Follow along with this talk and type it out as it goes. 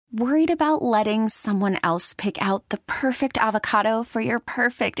Worried about letting someone else pick out the perfect avocado for your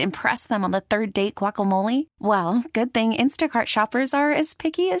perfect impress them on the third date guacamole? Well, good thing Instacart shoppers are as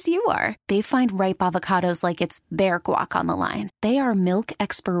picky as you are. They find ripe avocados like it's their guac on the line. They are milk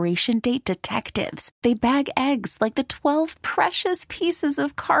expiration date detectives. They bag eggs like the 12 precious pieces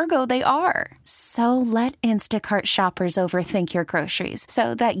of cargo they are. So let Instacart shoppers overthink your groceries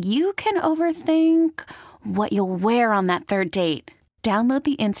so that you can overthink what you'll wear on that third date. Download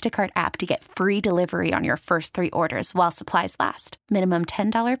the Instacart app to get free delivery on your first 3 orders while supplies last. Minimum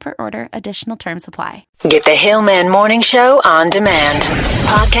 $10 per order. Additional terms apply. Get the Hillman Morning Show on demand.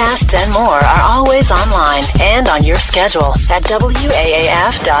 Podcasts and more are always online and on your schedule at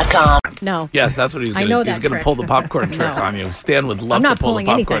WAAF.com. No. Yes, that's what he's going to do. He's going to pull the popcorn trick on you. Stan would love to pull the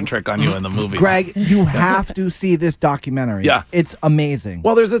popcorn trick on you in the movies. Greg, you have to see this documentary. Yeah. It's amazing.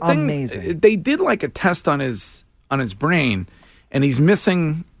 Well, there's a thing. Amazing. They did like a test on his brain. And he's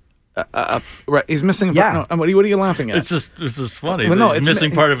missing. He's missing. Yeah. What are you laughing at? It's just funny. Well, no, he's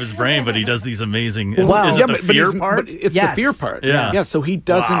missing part of his brain, but he does these amazing. Well, is it the fear part? But it's the fear part. Yeah. Yeah. So he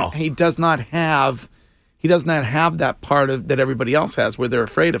doesn't. Wow. He does not have that part of that everybody else has, where they're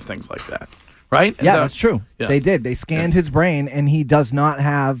afraid of things like that. Right? That's true. Yeah. They did. They scanned his brain, and he does not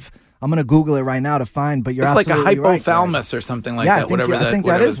have. I'm going to Google it right now to find. But you're it's like a hypothalamus or something like that. I think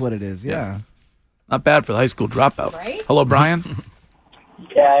that is what it is. Yeah. Not bad for the high school dropout. Right? Hello, Brian.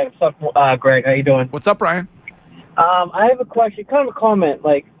 Yeah, what's up, Greg? How you doing? What's up, Brian? I have a question, kind of a comment,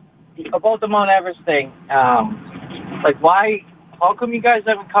 like, about the Mount Everest thing. Why, how come you guys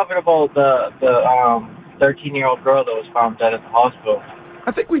haven't covered about the 13-year-old girl that was found dead at the hospital? I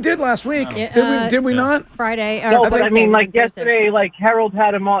think we did last week. Did we not? Friday. No, but I mean, like yesterday, like Herald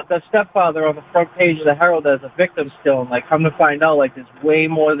had him on, the stepfather on the front page of the Herald as a victim still. And like, come to find out, like, there's way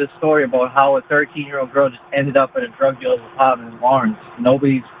more to the story about how a 13-year-old girl just ended up in a drug dealer's apartment in Lawrence.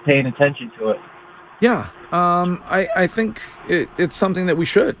 Nobody's paying attention to it. Yeah, I think it's something that we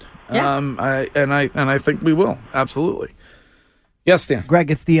should. Yeah. I think we will absolutely. Yes, Dan.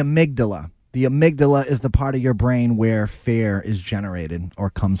 Greg, it's the amygdala. The amygdala is the part of your brain where fear is generated or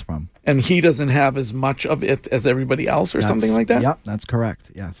comes from. And he doesn't have as much of it as everybody else or something like that? Yep, that's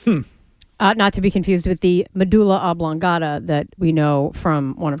correct, yes. Not to be confused with the medulla oblongata that we know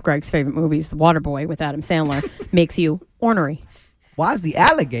from one of Greg's favorite movies, The Waterboy with Adam Sandler, makes you ornery. Why is the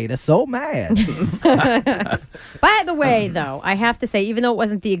alligator so mad? By the way, though, I have to say, even though it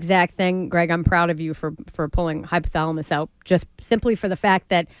wasn't the exact thing, Greg, I'm proud of you for pulling hypothalamus out, just simply for the fact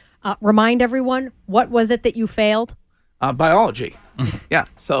that remind everyone, what was it that you failed? Biology. Yeah.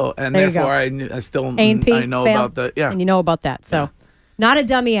 So, and there therefore I know about the, And you know about that. So, not a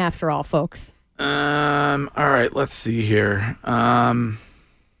dummy after all, folks. All right, let's see here.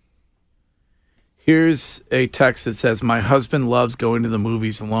 Here's a text that says, my husband loves going to the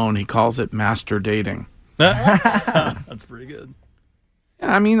movies alone. He calls it master dating. That's pretty good.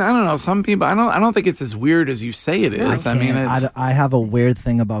 I mean, I don't know. Some people, I don't think it's as weird as you say it is. I have a weird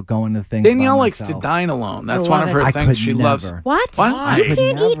thing about going to things. Danielle likes to dine alone. That's one of her things she loves. What? Why? You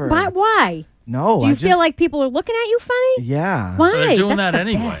can't eat. Why? No. Do you feel like people are looking at you funny? Yeah. Why? They're doing that's that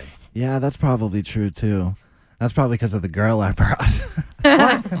anyway. Best. Yeah, that's probably true too. That's probably because of the girl I brought.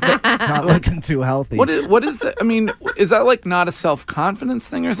 Not looking too healthy. What is that? I mean, is that like not a self-confidence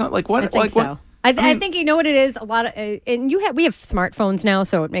thing or something? Like what? I think so. I think you know what it is. A lot of and we have smartphones now,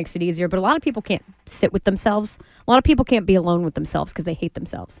 so it makes it easier. But a lot of people can't sit with themselves. A lot of people can't be alone with themselves because they hate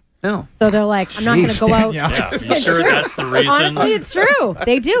themselves. No. So they're like, I'm not going to go out. Yeah, you sure that's the reason? Honestly, it's true.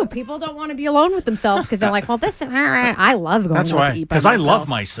 They do. People don't want to be alone with themselves because they're like, well, this. I love going out to eat by myself. Because I love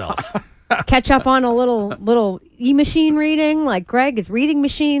myself. Catch up on a little e-machine reading, like Greg is reading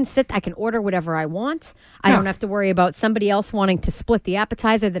machine. I can order whatever I want. I don't have to worry about somebody else wanting to split the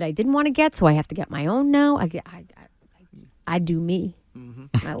appetizer that I didn't want to get, so I have to get my own now. I do me.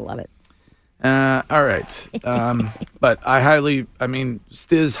 Mm-hmm. I love it. All right. But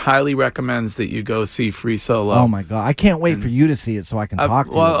Stiz highly recommends that you go see Free Solo. Oh my God. I can't wait for you to see it so I can talk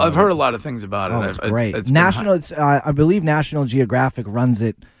to you. Well, I've heard a lot of things about it. It's great. I believe National Geographic runs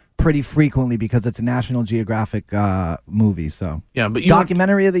it pretty frequently because it's a National Geographic movie. So yeah, but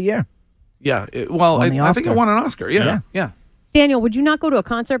documentary of the year. Yeah, I think it won an Oscar. Yeah. Daniel, would you not go to a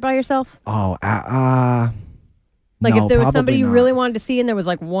concert by yourself? Oh, like no, if there was somebody you not. really wanted to see and there was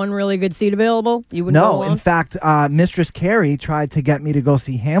like one really good seat available, you wouldn't go alone? No, in fact, Mistress Carrie tried to get me to go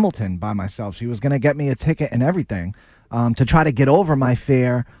see Hamilton by myself. She was going to get me a ticket and everything to try to get over my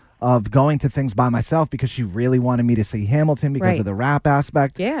fear of going to things by myself because she really wanted me to see Hamilton because of the rap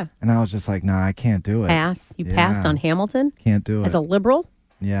aspect. Yeah. And I was just like, nah, I can't do it. Pass? You passed on Hamilton? Can't do it. As a liberal?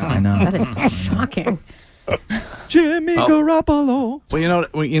 Yeah, I know. That is shocking. Jimmy Garoppolo.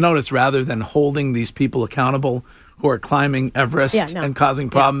 Well, you notice rather than holding these people accountable who are climbing Everest and causing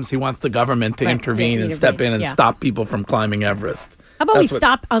problems, he wants the government to intervene and step in and stop people from climbing Everest. How about we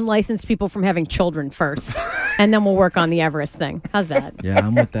stop unlicensed people from having children first, and then we'll work on the Everest thing? How's that? Yeah,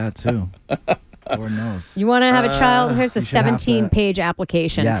 I'm with that too. Lord knows. You want to have a child? Here's a 17-page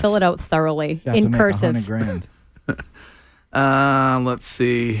application. Yes. Fill it out thoroughly in cursive. $100,000. Let's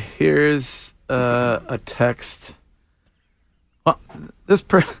see. Here's a text. Well, this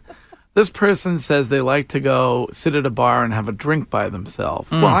person says they like to go sit at a bar and have a drink by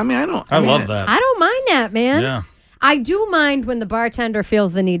themselves. Well, I mean, I love that. I don't mind that, man. Yeah. I do mind when the bartender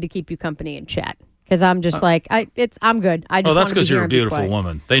feels the need to keep you company and chat. Because I'm just I'm good. I just that's because you're a beautiful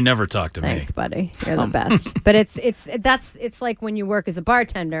woman. They never talk to me. Thanks, buddy. You're the best. But it's like when you work as a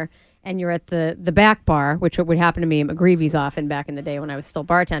bartender and you're at the back bar, which would happen to me at McGreevy's often back in the day when I was still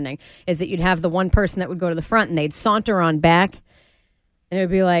bartending, is that you'd have the one person that would go to the front and they'd saunter on back. And it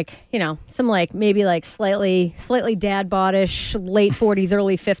would be like, some maybe slightly dad bodish, late 40s,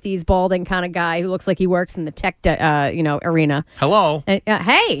 early 50s, balding kind of guy who looks like he works in the tech, arena. Hello. And,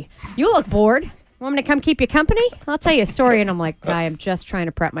 hey, you look bored. Want me to come keep you company? I'll tell you a story. And I'm like, guy, I'm just trying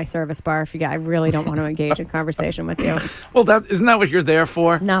to prep my service bar. I really don't want to engage in conversation with you. Well, isn't that what you're there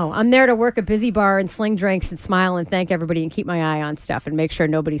for? No, I'm there to work a busy bar and sling drinks and smile and thank everybody and keep my eye on stuff and make sure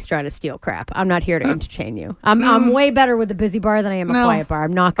nobody's trying to steal crap. I'm not here to entertain you. I'm way better with a busy bar than I am a quiet bar.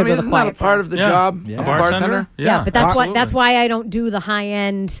 I'm not good with a quiet bar. Isn't that a part of the job? Yeah. A bartender? Yeah, but that's why I don't do the high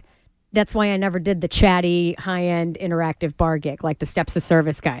end. That's why I never did the chatty, high-end, interactive bar gig, like the Steps of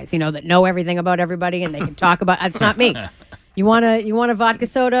Service guys, that know everything about everybody and they can talk about. It's not me. You want a vodka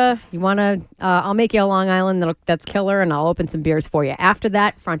soda? I'll make you a Long Island that's killer, and I'll open some beers for you. After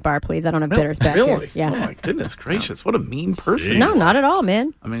that, front bar, please. I don't have bitters back really? here. Yeah. Oh my goodness gracious! What a mean person. No, not at all,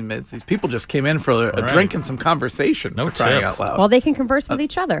 man. I mean, these people just came in for a drink and some conversation. No for crying tip. out loud. Well, they can converse with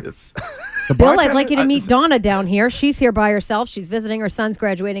each other. Bill, I'd like you to meet Donna down here. She's here by herself. She's visiting her son's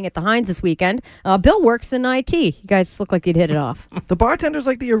graduating at the Heinz this weekend. Bill works in IT. You guys look like you'd hit it off. The bartender's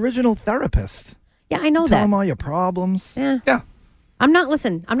like the original therapist. Yeah, I know Tell that. him all your problems. Yeah. I'm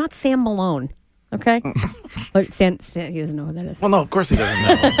not Sam Malone. Okay? Sam, he doesn't know who that is. Well, no, of course he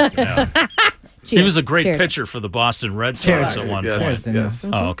doesn't know. He was a great pitcher for the Boston Red Sox at one point. Yes.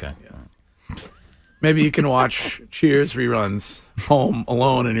 Oh, okay. Maybe you can watch Cheers reruns home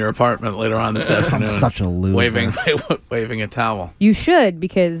alone in your apartment later on this afternoon. I'm such a loser. Waving a towel. You should,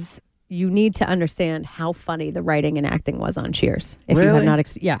 because you need to understand how funny the writing and acting was on Cheers. If you have not,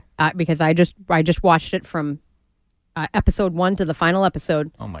 because I just watched it from episode 1 to the final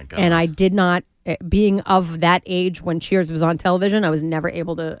episode. Oh my God! And I did not, being of that age when Cheers was on television, I was never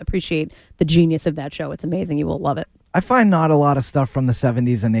able to appreciate the genius of that show. It's amazing. You will love it. I find not a lot of stuff from the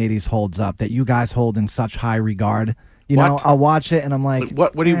 70s and 80s holds up that you guys hold in such high regard. I'll watch it and I'm like,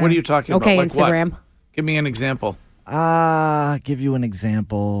 what are you talking about? Okay, Like Instagram. What? Give me an example. Give you an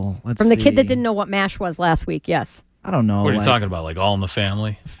example. Let's From the see. kid that didn't know what MASH was last week, yes. I don't know. What are you talking about? Like All in the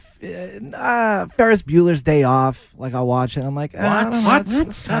Family? Ferris Bueller's Day Off. Like I'll watch it. And I'm like, I don't know,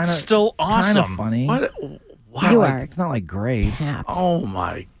 That's still awesome. Kind of funny. What? You Like, are it's not like great. tapped. Oh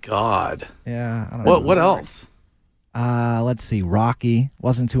my God! Yeah. I don't know. What else? Let's see. Rocky.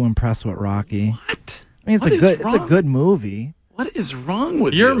 Wasn't too impressed with Rocky. What? I mean, it's a good movie. What is wrong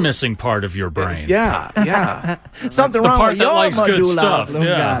with you? You're missing part of your brain. Yeah. Something the wrong part with that your likes good medulla stuff,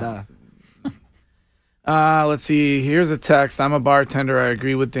 oblongata. Let's see. Here's a text. I'm a bartender. I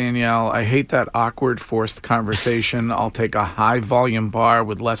agree with Danielle. I hate that awkward, forced conversation. I'll take a high-volume bar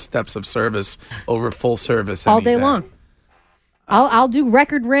with less steps of service over full service All any day long. I'll do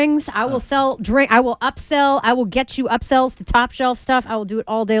record rings. I will sell drink. I will upsell. I will get you upsells to top shelf stuff. I will do it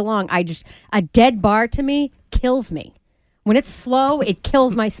all day long. A dead bar to me kills me. When it's slow, it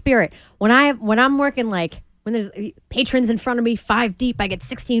kills my spirit. When I'm working when there's patrons in front of me, 5 deep, I get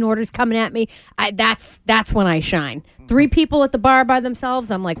 16 orders coming at me. That's when I shine. 3 people at the bar by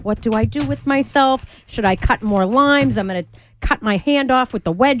themselves. I'm like, what do I do with myself? Should I cut more limes? I'm gonna cut my hand off with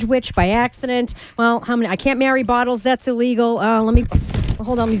the wedge witch by accident. Well, how many? I can't marry bottles. That's illegal. Let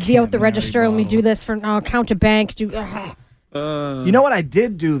me Z out the register. Let me do this count to bank. You know what I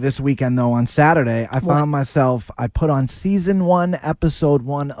did do this weekend, though, on Saturday? I found myself, I put on season 1, episode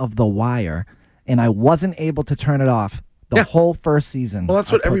 1 of The Wire, and I wasn't able to turn it off. The whole first season. Well,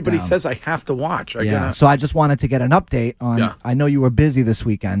 that's what everybody says I have to watch. So I just wanted to get an update on. I know you were busy this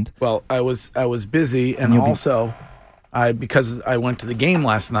weekend. Well, I was busy, and also because I went to the game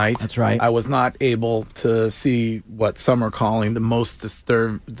last night. That's right. I was not able to see what some are calling the most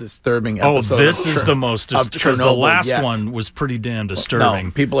disturbing episode. Oh, this is the most disturbing. Because the last yet. one was pretty damn disturbing.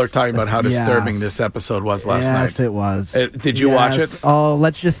 No, people are talking about how disturbing this episode was last night. Yes, it was. Did you watch it? Oh,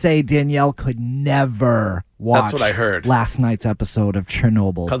 let's just say Danielle could never watch. That's what I heard. Last night's episode of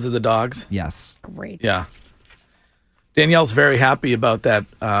Chernobyl Because of the dogs? Yes. Great. Yeah. Danielle's very happy about that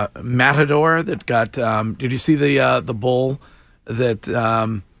matador that got. Did you see the bull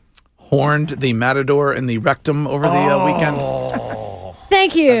that horned the matador in the rectum over the weekend?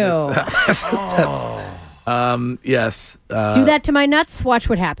 Thank you. Yes. Do that to my nuts. Watch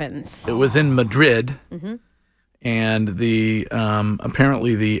what happens. It was in Madrid, and the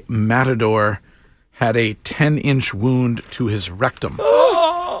apparently the matador had a 10-inch wound to his rectum.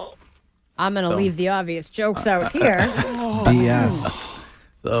 I'm going to leave the obvious jokes out here. BS.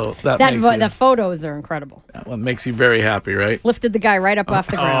 So the photos are incredible. That makes you very happy, right? Lifted the guy right up off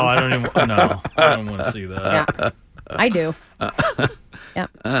the ground. I don't want to see that. Yeah, I do. Yeah,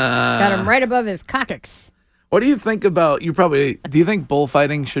 got him right above his coccyx. What do you think about? Do you think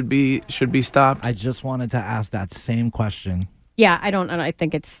bullfighting should be stopped? I just wanted to ask that same question. Yeah, I don't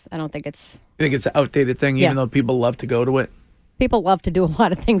think it's. You think it's an outdated thing, even though people love to go to it? People love to do a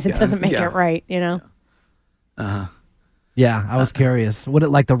lot of things. It doesn't make it right, you know. Yeah, I was curious. What it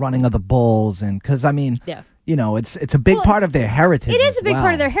like the running of the bulls, and because it's a big part of their heritage. It is a big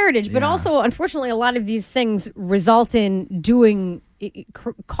part of their heritage, but also, unfortunately, a lot of these things result in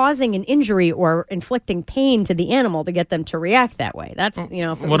causing an injury or inflicting pain to the animal to get them to react that way. That's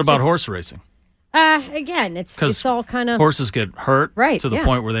What about horse racing? Again, it's all kind of horses get hurt to the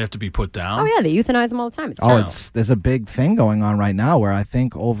point where they have to be put down. Oh yeah, they euthanize them all the time. There's a big thing going on right now where I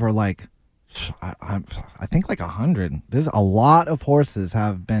think over I think 100. There's a lot of horses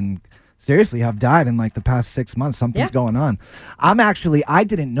have died in the past 6 months. Something's going on. I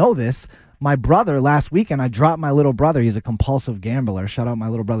didn't know this. My brother last weekend, I dropped my little brother. He's a compulsive gambler. Shout out my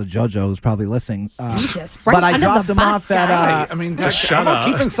little brother JoJo, who's probably listening. But I dropped him off at.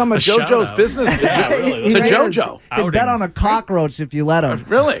 Keeping some of JoJo's business to JoJo. He bet on a cockroach if you let him.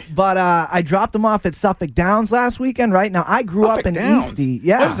 Really? But I dropped him off at Suffolk Downs last weekend. Right now, I grew up in Eastie.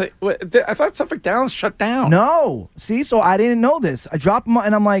 Yeah. I thought Suffolk Downs shut down. No. See, so I didn't know this. I dropped him,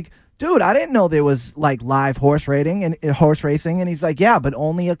 and I'm like, dude, I didn't know there was live horse racing, and he's like, yeah, but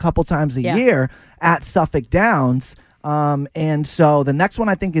only a couple times a year at Suffolk Downs. And so the next one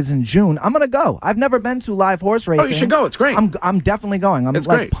I think is in June. I'm gonna go. I've never been to live horse racing. Oh, you should go. It's great. I'm definitely going. I'm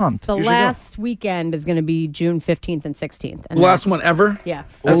pumped. The last weekend is going to be June 15th and 16th. And the last one ever? Yeah.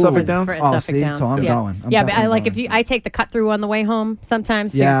 At Suffolk Downs? So I'm going. But I take the cut through on the way home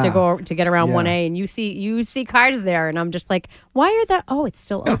sometimes to get around 1A, and you see cars there, and I'm just like, why are that? Oh, it's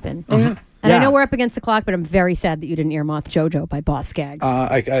still open. And I know we're up against the clock, but I'm very sad that you didn't earmoth JoJo by Boss Skaggs.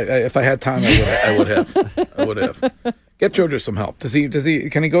 If I had time, I would have. Get JoJo some help.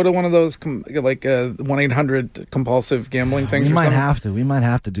 Can he go to one of those 1-800 compulsive gambling things? We might have to. We might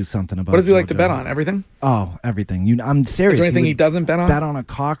have to do something about it. What does he like to bet on? Everything? Oh, everything. I'm serious. Is there anything he doesn't bet on? Bet on a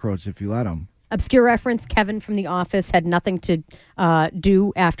cockroach if you let him. Obscure reference, Kevin from The Office had nothing to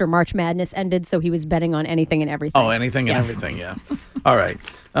do after March Madness ended, so he was betting on anything and everything. Oh, anything and everything, yeah. All right.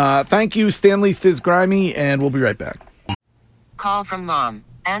 Thank you, Stanley Stiz Grimy, and we'll be right back. Call from mom.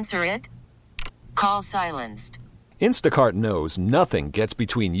 Answer it. Call silenced. Instacart knows nothing gets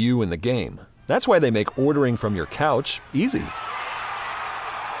between you and the game. That's why they make ordering from your couch easy.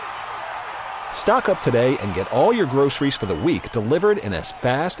 Stock up today and get all your groceries for the week delivered in as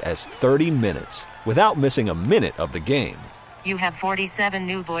fast as 30 minutes without missing a minute of the game. You have 47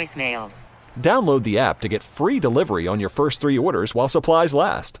 new voicemails. Download the app to get free delivery on your first 3 orders while supplies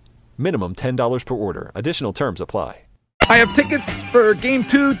last. Minimum $10 per order. Additional terms apply. I have tickets for Game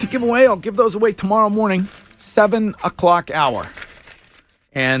 2 to give away. I'll give those away tomorrow morning, 7 o'clock hour.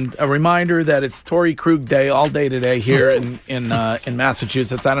 And a reminder that it's Tory Krug Day all day today here in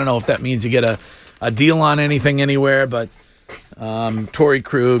Massachusetts. I don't know if that means you get a deal on anything anywhere, but Tory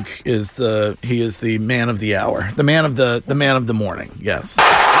Krug is the man of the hour, the man of the morning. Yes.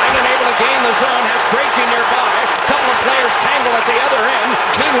 Hyman able to gain the zone, has Krejci nearby. A couple of players tangle at the other end.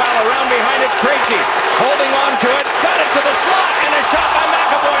 Meanwhile, around behind it's Krejci, holding on to it, got it to the slot, and a shot by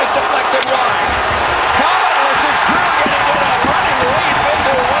McAvoy is deflected wide. This is Krug, and he did a running leap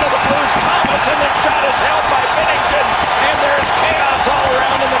into one of the Blues, Thomas, and the shot is held by Binnington, and there's chaos all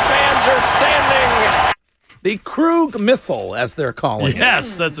around, and the fans are standing. The Krug missile, as they're calling it.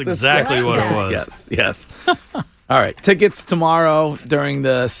 Yes, that's exactly what it was. Yes. All right, tickets tomorrow during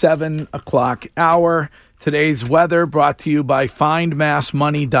the 7 o'clock hour. Today's weather brought to you by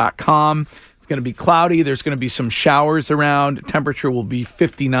FindMassMoney.com. It's going to be cloudy. There's going to be some showers around. Temperature will be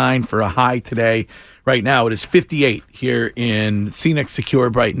 59 for a high today. Right now, it is 58 here in scenic, secure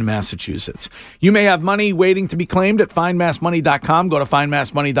Brighton, Massachusetts. You may have money waiting to be claimed at findmassmoney.com. Go to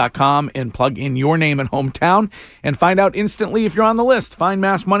findmassmoney.com and plug in your name and hometown and find out instantly if you're on the list.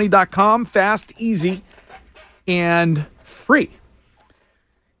 Findmassmoney.com, fast, easy, and free.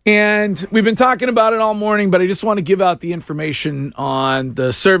 And we've been talking about it all morning, but I just want to give out the information on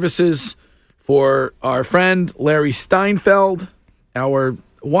the services for our friend Larry Steinfeld, our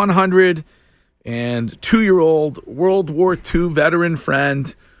 102-year-old World War II veteran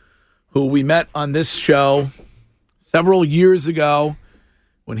friend who we met on this show several years ago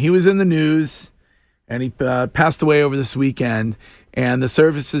when he was in the news, and he passed away over this weekend. And the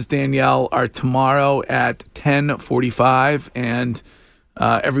services, Danielle, are tomorrow at 10:45, and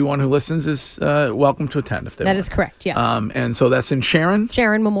everyone who listens is welcome to attend if they want. That is correct, yes. And so that's in Sharon?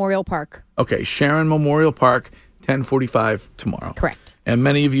 Sharon Memorial Park. Okay, Sharon Memorial Park, 10:45 tomorrow. Correct. And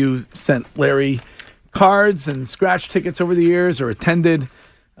many of you sent Larry cards and scratch tickets over the years, or attended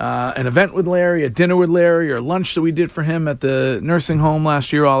an event with Larry, a dinner with Larry, or lunch that we did for him at the nursing home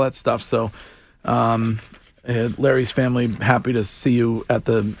last year, all that stuff. So Larry's family, happy to see you at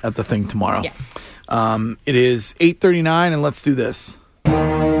the thing tomorrow. Yes. It is 8:39, and let's do this.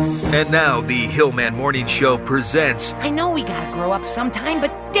 And now the Hillman Morning Show presents I know we gotta grow up sometime,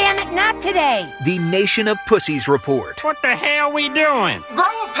 but damn it, not today. the Nation of Pussies Report. What the hell we doing? Grow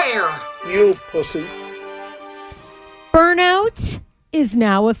a pair. You pussy. Burnout is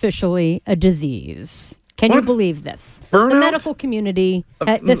now officially a disease. Can you What? believe this? Burnout? The medical community,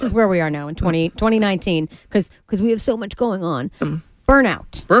 this is where we are now in 2019, because we have so much going on.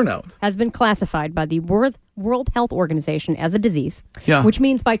 Burnout has been classified by the World Health Organization as a disease, which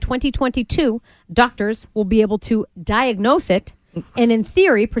means by 2022, doctors will be able to diagnose it and, in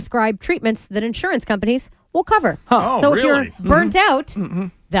theory, prescribe treatments that insurance companies will cover. So if you're burnt out,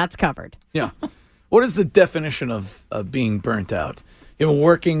 that's covered. Yeah. What is the definition of being burnt out? You've been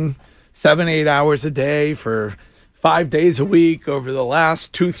working 7-8 hours a day for 5 days a week over the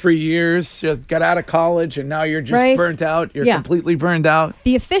last 2-3 years. You got out of college and now you're just burnt out. You're completely burned out.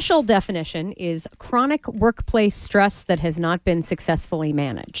 The official definition is chronic workplace stress that has not been successfully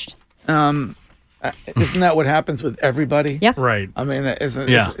managed. Isn't that what happens with everybody? Yeah. Right. I mean, isn't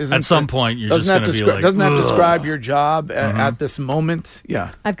at some point you're just going to be like, doesn't that describe your job at this moment?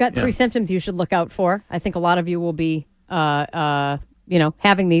 Yeah. I've got 3 symptoms you should look out for. I think a lot of you will be,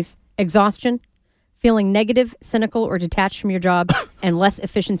 having these: exhaustion, feeling negative, cynical, or detached from your job, and less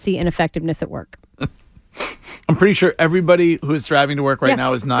efficiency and effectiveness at work. I'm pretty sure everybody who is driving to work right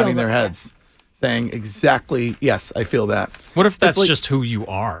now is nodding their heads, saying exactly, yes, I feel that. What if that's just who you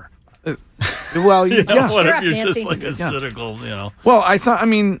are? Well, What if you're Nancy. just like a cynical, Well, I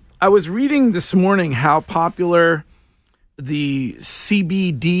was reading this morning how popular the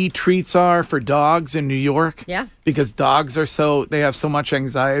CBD treats are for dogs in New York. Yeah. Because dogs they have so much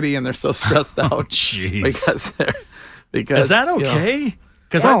anxiety and they're so stressed out. Oh, jeez. Because Is that okay?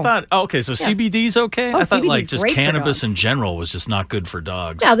 Because I thought, so CBD's okay? I thought CBD's just great for cannabis dogs. in general was just not good for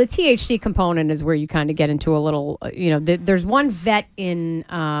dogs. Now, the THC component is where you kind of get into a little, there's one vet in,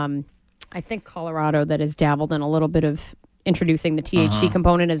 I think, Colorado that has dabbled in a little bit of introducing the THC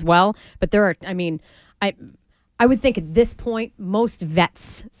component as well. But there are, I would think at this point, most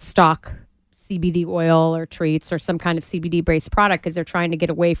vets stock CBD oil or treats or some kind of CBD-based product because they're trying to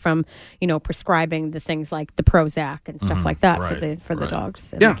get away from, prescribing the things like the Prozac and stuff like that for the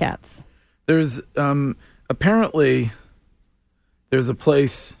dogs and the cats. There's apparently there's a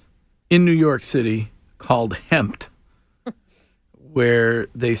place in New York City called Hempt where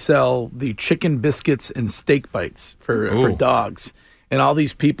they sell the chicken biscuits and steak bites for dogs. And all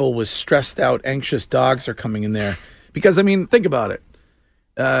these people with stressed out, anxious dogs are coming in there. Because, think about it.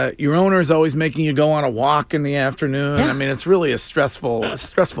 Your owner is always making you go on a walk in the afternoon. Yeah. It's really a stressful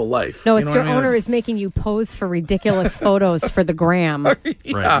life. No, it's your owner is making you pose for ridiculous photos for the gram.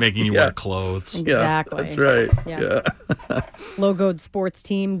 Right, making you wear clothes. Exactly. Yeah, that's right. Yeah. Logoed sports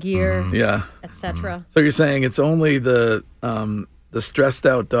team gear. Etc. So you're saying it's only the stressed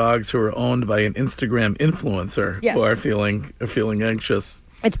out dogs who are owned by an Instagram influencer who are feeling anxious.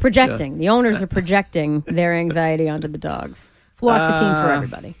 It's projecting. The owners are projecting their anxiety onto the dogs. Fluoxetine for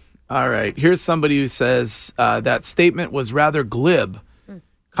everybody. All right. Here's somebody who says that statement was rather glib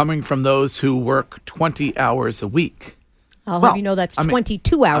coming from those who work 20 hours a week. I'll have you know that's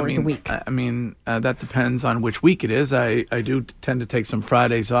 22 hours a week. That depends on which week it is. I do tend to take some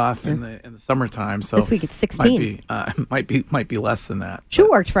Fridays off in the summertime. So this week it's 16. Might be less than that. Sue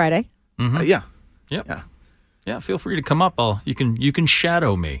worked Friday. Mm-hmm. Yeah. Yep. Yeah. Feel free to come up. You can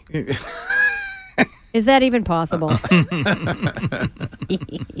shadow me. Is that even possible? All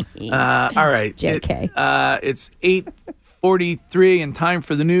right. JK. It's 8:43 and time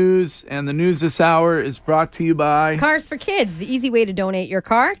for the news. And the news this hour is brought to you by Cars for Kids, the easy way to donate your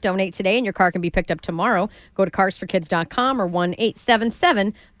car. Donate today and your car can be picked up tomorrow. Go to carsforkids.com or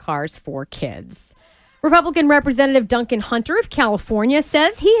 1-877-CARS4KIDS. Republican Representative Duncan Hunter of California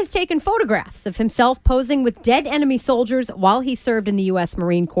says he has taken photographs of himself posing with dead enemy soldiers while he served in the U.S.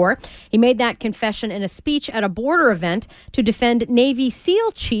 Marine Corps. He made that confession in a speech at a border event to defend Navy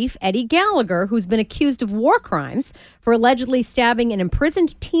SEAL Chief Eddie Gallagher, who's been accused of war crimes for allegedly stabbing an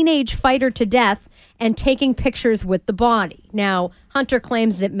imprisoned teenage fighter to death and taking pictures with the body. Now, Hunter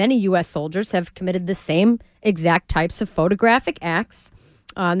claims that many U.S. soldiers have committed the same exact types of photographic acts.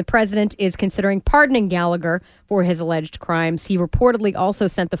 The president is considering pardoning Gallagher for his alleged crimes. He reportedly also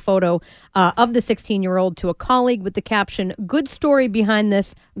sent the photo of the 16-year-old to a colleague with the caption, "Good story behind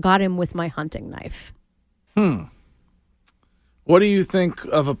this, got him with my hunting knife." What do you think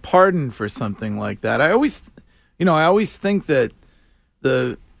of a pardon for something like that? I always think that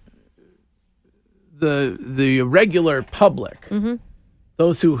the regular public,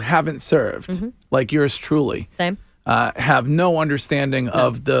 those who haven't served, like yours truly, Same. Have no understanding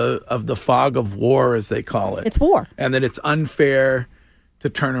of the fog of war, as they call it. It's war. And that it's unfair to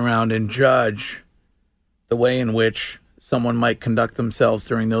turn around and judge the way in which someone might conduct themselves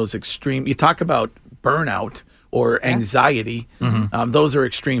during those extreme. You talk about burnout or anxiety. Those are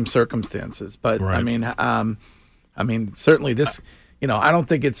extreme circumstances. But Right. I mean, certainly this. I don't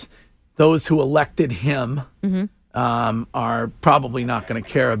think it's those who elected him. Are probably not going to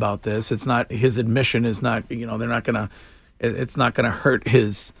care about this. It's not his admission is not, they're not going to, it's not going to hurt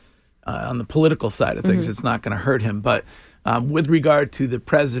his, on the political side of things, it's not going to hurt him. But with regard to the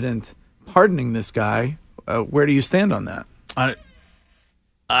president pardoning this guy, where do you stand on that?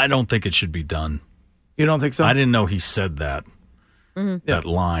 I don't think it should be done. You don't think so? I didn't know he said that, that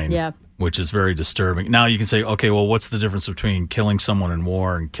line, which is very disturbing. Now you can say, okay, well, what's the difference between killing someone in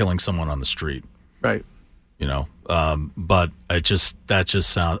war and killing someone on the street? Right. But that just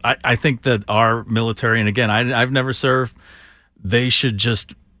sounds. I think that our military, and again, I've never served. They should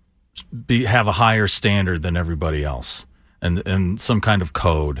just have a higher standard than everybody else, and some kind of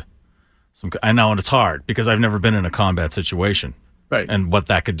code. I know, and it's hard because I've never been in a combat situation, right? And what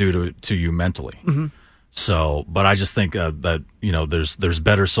that could do to you mentally. So, but I just think that there's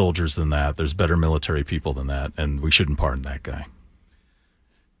better soldiers than that. There's better military people than that, and we shouldn't pardon that guy.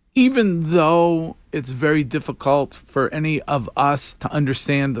 Even though it's very difficult for any of us to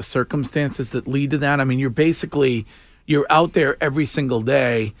understand the circumstances that lead to that. I mean, you're out there every single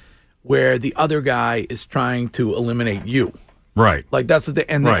day where the other guy is trying to eliminate you. Right. Like the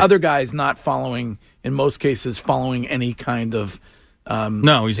other guy is not following, in most cases, following any kind of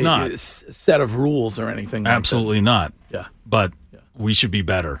no, he's not set of rules or anything. Absolutely not. Yeah. But we should be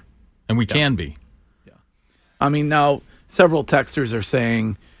better, and we can be. Yeah. I mean, now several texters are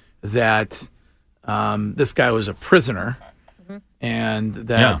saying that this guy was a prisoner, and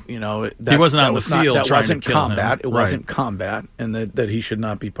that he wasn't on the field. That wasn't combat. Him. It wasn't combat, and that he should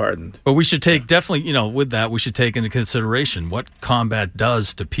not be pardoned. But we should take definitely, with that, we should take into consideration what combat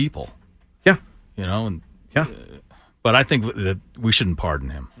does to people. Yeah, but I think that we shouldn't pardon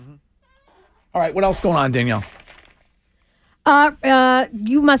him. All right, what else going on, Danielle?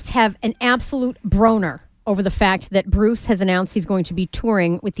 You must have an absolute broner over the fact that Bruce has announced he's going to be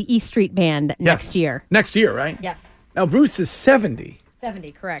touring with the E Street Band next year. Next year, right? Yes. Now, Bruce is 70.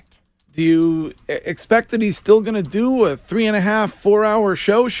 70, correct. Do you expect that he's still going to do a 3.5-4 hour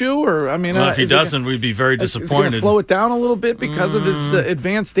show? Or if he doesn't, we'd be very disappointed. Is he going to slow it down a little bit because of his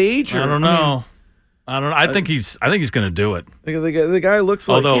advanced age? I don't know. I think he's going to do it. The guy looks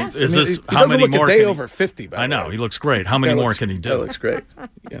like. Although, he doesn't look a day over 50. By I know the way. he looks great. How many more can he do? That looks great.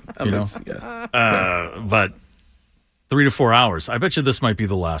 But 3 to 4 hours. I bet you this might be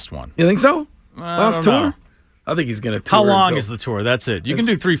the last one. You think so? Last tour? Know. I think he's going to tour. How long is the tour? That's it. You can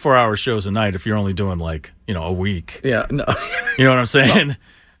do 3-4 hour shows a night if you're only doing a week. Yeah. No. You know what I'm saying?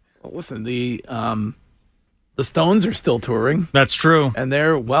 Well, listen, the Stones are still touring. That's true. And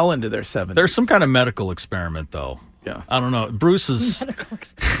they're well into their 70s. There's some kind of medical experiment, though. Yeah. I don't know. Bruce is medical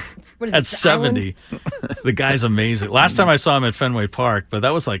experiment. What is at 70. The guy's amazing. Last time I saw him at Fenway Park, but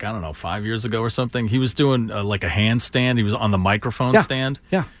that was 5 years ago or something. He was doing a handstand. He was on the microphone stand.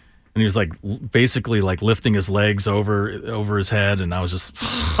 Yeah. And he was basically lifting his legs over his head, and I was just,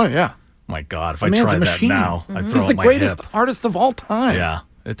 oh yeah, my God! If I tried that now, I'd throw He's the up my greatest hip. artist of all time. Yeah,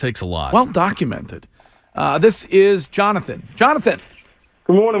 it takes a lot. Well documented. This is Jonathan. Jonathan.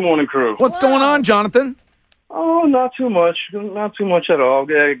 Good morning, crew. What's going on, Jonathan? Oh, not too much. Not too much at all.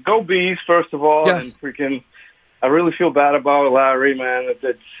 Yeah, go Bees, first of all. Yes. And freaking, I really feel bad about Larry, man.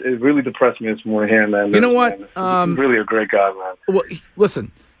 It really depressed me this morning here, man. You know what? He's really a great guy, man. Well,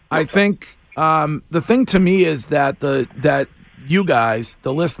 listen, I think the thing to me is that that you guys,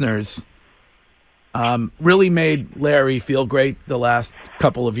 the listeners, really made Larry feel great the last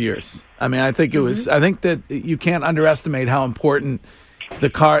couple of years. I mean, I think it was. I think that you can't underestimate how important the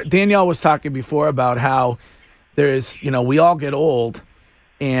car. Danielle was talking before about how there's, we all get old,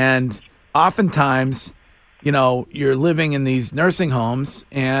 and oftentimes, you're living in these nursing homes,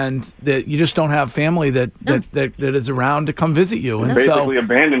 and that you just don't have family that is around to come visit you, and basically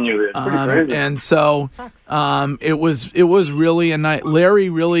abandon you. It's pretty crazy. And so, it was really a night. Larry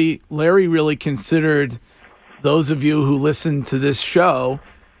really considered those of you who listen to this show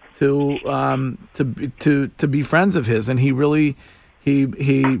to be friends of his, and he really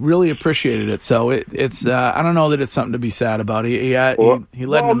appreciated it. So it's I don't know that it's something to be sad about. He led an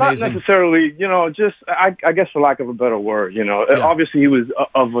amazing. Not necessarily. Just I guess for lack of a better word. Obviously he was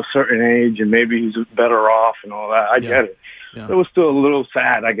of a certain age, and maybe he's better off and all that. I get it. Yeah. It was still a little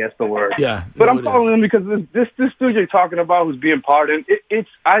sad, I guess the word. Yeah, but I'm following him because this dude you're talking about who's being pardoned.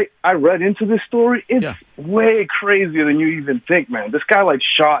 I read into this story. It's way crazier than you even think, man. This guy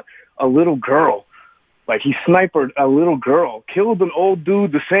shot a little girl. He sniped a little girl, killed an old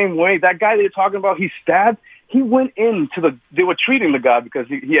dude the same way. That guy they're talking about, he stabbed. He went they were treating the guy because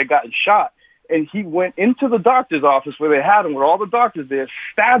he had gotten shot. And he went into the doctor's office where they had him, where all the doctors there,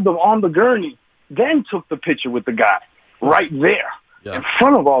 stabbed him on the gurney, then took the picture with the guy right there in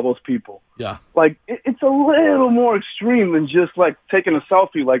front of all those people. Yeah. It's a little more extreme than just taking a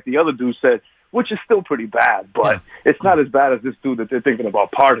selfie like the other dude said, which is still pretty bad, but it's not as bad as this dude that they're thinking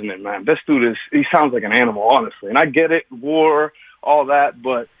about pardoning, man. This dude he sounds like an animal, honestly. And I get it, war, all that,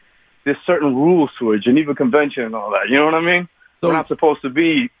 but there's certain rules to it, Geneva Convention and all that. You know what I mean? So we're not supposed to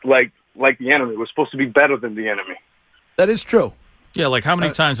be like the enemy. We're supposed to be better than the enemy. That is true. Yeah, how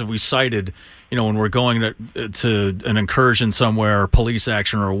many times have we cited, when we're going to an incursion somewhere, or police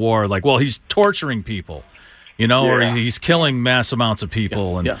action or a war, he's torturing people, or he's killing mass amounts of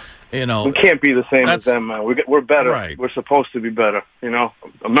people, and we can't be the same as them, man. We're better. Right. We're supposed to be better.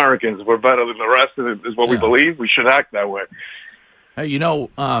 Americans, we're better than the rest. Is what we believe. We should act that way. Hey,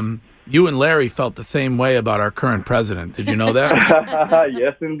 you and Larry felt the same way about our current president. Did you know that?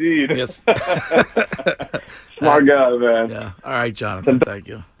 Yes, indeed. Yes. Smart guy, man. Yeah. All right, Jonathan. Thank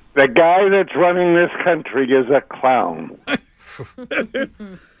you. The guy that's running this country is a clown.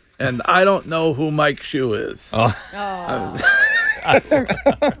 And I don't know who Mike Shue is.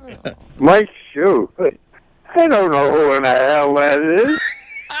 Mike Shue. I don't know who in the hell that is.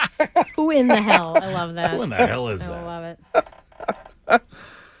 Who in the hell? I love that. Who in the hell is that? I love it.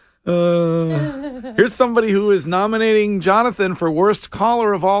 Here's somebody who is nominating Jonathan for worst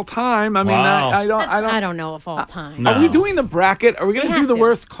caller of all time. I mean, wow. I don't know of all time. No. Are we doing the bracket? Are we going to do the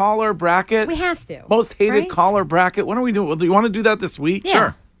worst caller bracket? We have to. Most hated caller bracket. When are we doing? Well, do you want to do that this week? Yeah.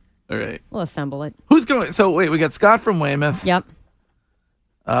 Sure. All right. We'll assemble it. Who's going? So wait, we got Scott from Weymouth. Yep.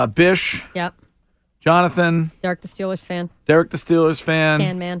 Bish. Yep. Jonathan. Derek the Steelers fan.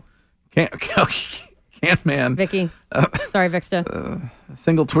 Can man. Can man. Vicky. Sorry, Vixta.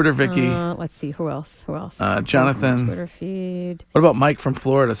 Single Twitter Vicky. Let's see. Who else? Jonathan. Twitter feed. What about Mike from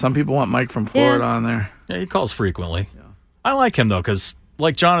Florida? Some people want Mike from Florida on there. Yeah, he calls frequently. Yeah. I like him, though, because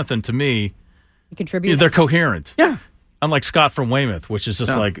like Jonathan, to me, he contributes. They're coherent. Yeah. Unlike Scott from Weymouth, which is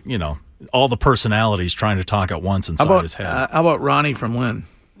just all the personalities trying to talk at once inside his head. How about Ronnie from Lynn?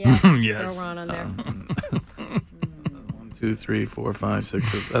 Yeah. Yes. Throw Ron on there. 1, 2, 3, 4, 5,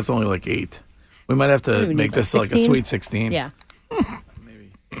 6. That's only 8. We might have to make this 16? A Sweet 16. Yeah.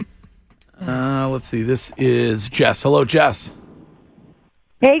 Maybe. Let's see. This is Jess. Hello, Jess.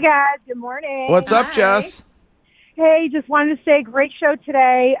 Hey, guys. Good morning. What's up, Jess? Hey, just wanted to say great show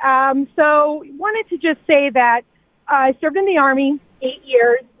today. So wanted to just say that I served in the Army 8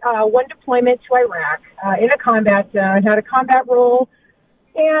 years, one deployment to Iraq in a combat zone, had a combat role.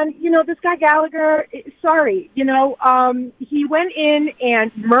 And, this guy Gallagher, he went in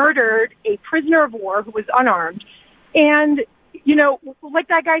and murdered a prisoner of war who was unarmed. And, like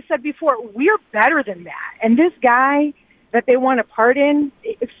that guy said before, we're better than that. And this guy that they want to pardon,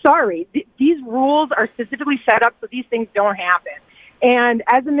 these rules are specifically set up so these things don't happen. And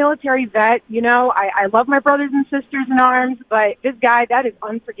as a military vet, I love my brothers and sisters in arms, but this guy, that is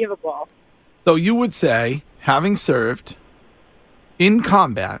unforgivable. So you would say, having served in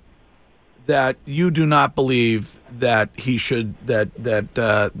combat, that you do not believe that he should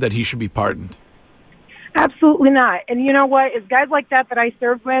that he should be pardoned? Absolutely not. And you know what? It's guys like that I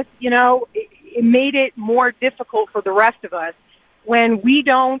served with, it made it more difficult for the rest of us when we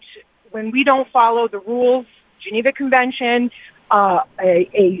don't follow the rules. Geneva Convention,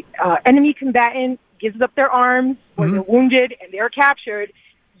 enemy combatant gives up their arms or they're wounded and they're captured.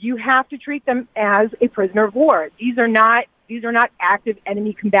 You have to treat them as a prisoner of war. These are not active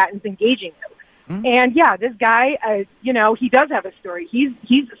enemy combatants engaging them. And yeah, this guy, he does have a story. He's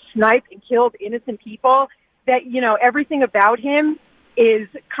sniped and killed innocent people. That everything about him is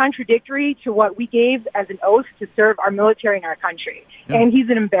contradictory to what we gave as an oath to serve our military and our country. Yeah. And he's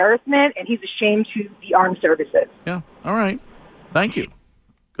an embarrassment, and he's a shame to the armed services. Yeah. All right. Thank you.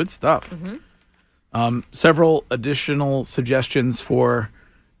 Good stuff. Several additional suggestions for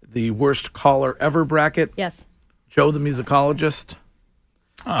the worst caller ever bracket. Yes. Joe the musicologist.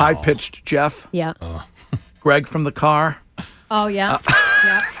 High-pitched Jeff. Yeah. Greg from the car. Oh, yeah.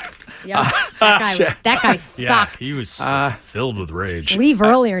 Yeah. That guy sucked. Yeah, he was filled with rage. Leave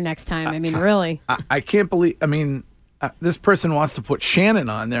earlier next time. I mean, really. I can't believe, this person wants to put Shannon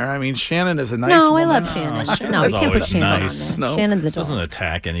on there. I mean, Shannon is a nice No, woman. I love Shannon. No, you can't put Shannon on there. No. Shannon's a dog. Doesn't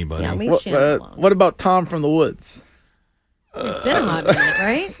attack anybody. Yeah, leave Shannon alone. What about Tom from the Woods? It's been a hot minute,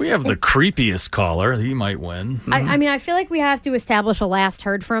 right? We have the creepiest caller. He might win. I feel like we have to establish a last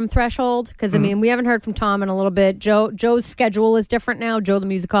heard from threshold because, we haven't heard from Tom in a little bit. Joe's schedule is different now, Joe the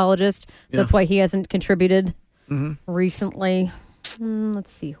musicologist, so that's why he hasn't contributed recently. Let's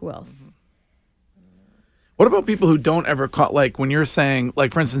see, who else? What about people who don't ever call, like when you're saying,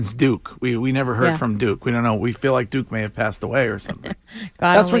 like for instance, Duke. We never heard from Duke. We don't know. We feel like Duke may have passed away or something.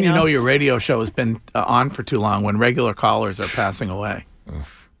 That's when you know your radio show has been on for too long, when regular callers are passing away.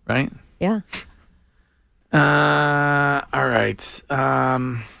 Right? Yeah. All right.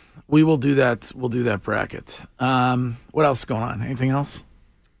 We will do that. We'll do that bracket. What else is going on? Anything else?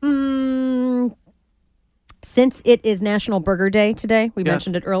 Since it is National Burger Day today, we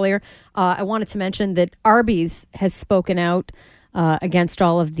mentioned it earlier, I wanted to mention that Arby's has spoken out against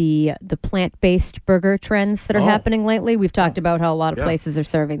all of the plant-based burger trends that are happening lately. We've talked about how a lot of places are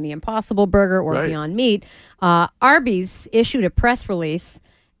serving the Impossible Burger or Beyond Meat. Arby's issued a press release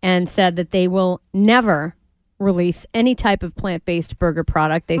and said that they will never release any type of plant-based burger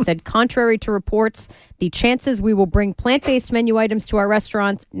product. They said, contrary to reports, the chances we will bring plant-based menu items to our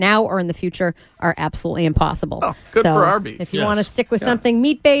restaurants now or in the future are absolutely impossible. Oh, good for Arby's. If you want to stick with something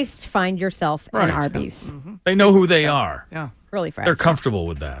meat-based, find yourself an Arby's. They know who they are. Yeah. Really fast. They're comfortable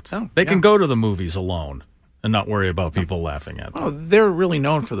with that. They can go to the movies alone and not worry about people laughing at them. Oh, they're really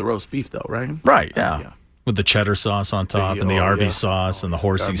known for the roast beef, though, right? Right, yeah. With the cheddar sauce on top and the Arby's sauce and the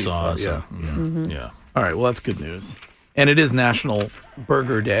horsey sauce. Yeah. Yeah. All right, well, that's good news. And it is National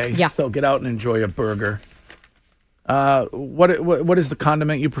Burger Day, so get out and enjoy a burger. What is the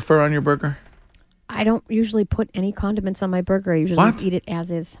condiment you prefer on your burger? I don't usually put any condiments on my burger. I usually just eat it as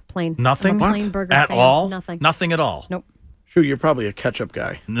is, plain. Nothing? I'm a plain burger at fan. all? Nothing. Nothing at all? Nope. Sure, you're probably a ketchup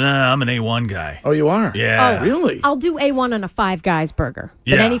guy. Nah, I'm an A1 guy. Oh, you are? Yeah. Oh, really? I'll do A1 on a Five Guys burger.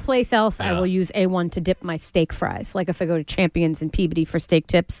 But Yeah. any place else, I will use A1 to dip my steak fries. Like if I go to Champions in Peabody for steak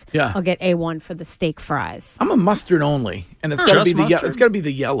tips, I'll get A1 for the steak fries. I'm a mustard only, and it's got to be it's got to be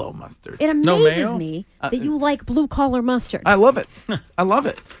the yellow mustard. It amazes me that you like blue collar mustard. I love it. I love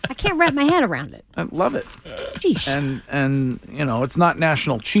it. I can't wrap my head around it. I love it. Sheesh. And it's not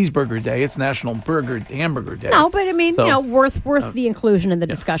National Cheeseburger Day. It's National Hamburger Day. No, but I mean, worth the inclusion in the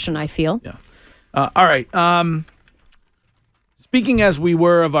discussion, I feel. Yeah. All right. Speaking as we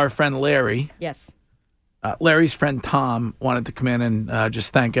were of our friend Larry. Yes. Larry's friend Tom wanted to come in and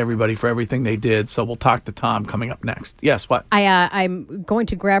just thank everybody for everything they did. So we'll talk to Tom coming up next. Yes, what? I'm going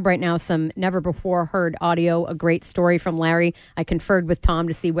to grab right now some never before heard audio, a great story from Larry. I conferred with Tom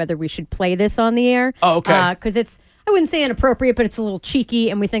to see whether we should play this on the air. Oh, okay. Because I wouldn't say inappropriate, but it's a little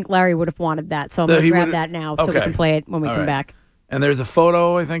cheeky, and we think Larry would have wanted that. So I'm going to grab that now so we can play it when we come back. And there's a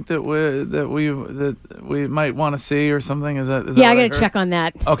photo I think that we might want to see or something. Is that I got to check on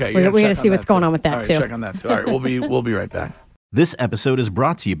that. Okay, we got to see what's going on with that All right, too. Check on that too. All right, we'll be right back. This episode is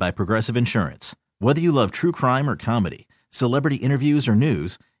brought to you by Progressive Insurance. Whether you love true crime or comedy, celebrity interviews or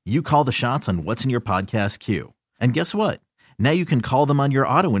news, you call the shots on what's in your podcast queue. And guess what? Now you can call them on your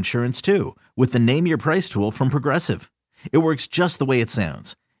auto insurance too with the Name Your Price tool from Progressive. It works just the way it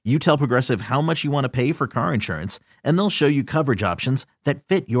sounds. You tell Progressive how much you want to pay for car insurance, and they'll show you coverage options that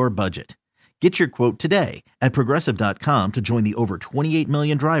fit your budget. Get your quote today at Progressive.com to join the over 28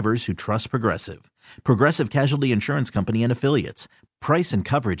 million drivers who trust Progressive. Progressive Casualty Insurance Company and Affiliates. Price and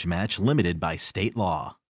coverage match limited by state law.